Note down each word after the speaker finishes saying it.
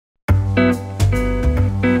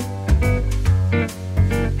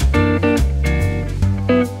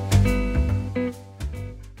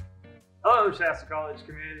college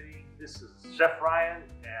community. This is Chef Ryan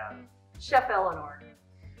and Chef Eleanor.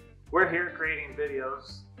 We're here creating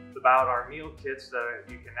videos about our meal kits that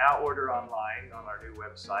you can now order online on our new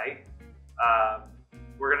website.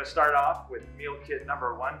 We're going to start off with meal kit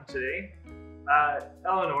number 1 today.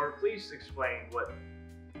 Eleanor, please explain what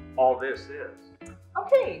all this is.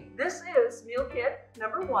 Okay, this is meal kit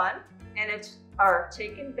number 1, and it's our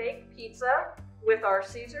take and bake pizza with our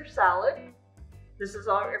Caesar salad. This is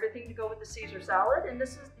everything to go with the Caesar salad, and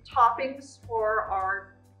this is toppings for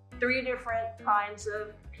our 3 different kinds of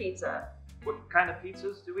pizza. What kind of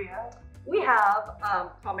pizzas do we have? We have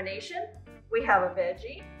combination, we have a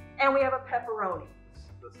veggie, and we have a pepperoni.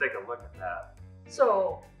 Let's take a look at that.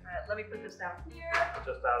 So let me put this down here.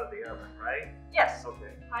 Just out of the oven, right? Yes.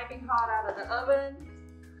 Okay. Piping hot out of the oven.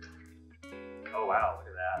 Oh wow, look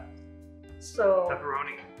at that. So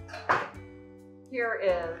Pepperoni. here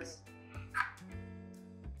is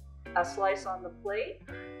a slice on the plate,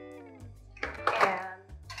 and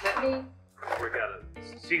We got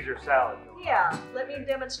a Caesar salad going. let me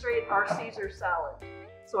demonstrate our Caesar salad.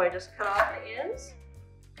 So I just cut off the ends,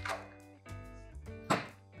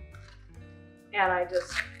 and I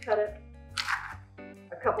just cut it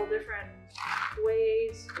a couple different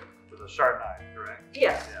ways. With a sharp knife, correct?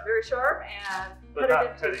 Yes, Yeah. very sharp, and But cut not it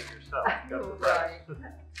into cutting yourself. Got the right. rest.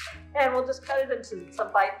 And we'll just cut it into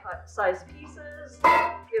some bite-sized pieces.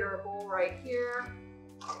 Get our bowl right here.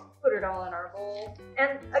 Put it all in our bowl.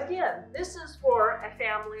 And again, this is for a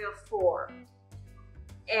family of 4.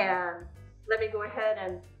 And let me go ahead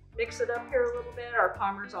and mix it up here a little bit. Our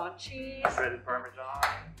Parmesan cheese Shredded Parmesan.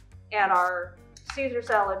 and our Caesar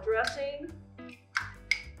salad dressing.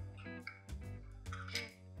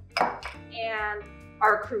 And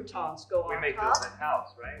our croutons go We on make top. this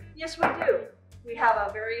in-house, right? Yes, we do. We have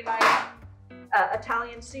a very nice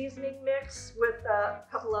Italian seasoning mix with a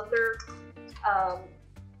couple other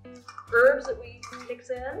herbs that we mix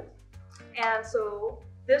in. And so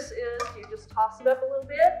this is, you just toss it up a little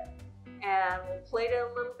bit, and we'll plate it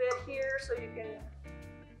a little bit here so you can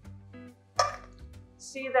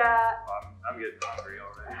see that. I'm getting hungry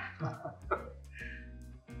already.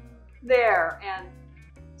 There. And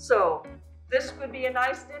so this would be a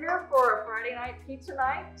nice dinner for a Friday night pizza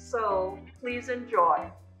night, so please enjoy.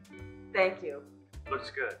 Thank you.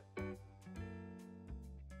 Looks good.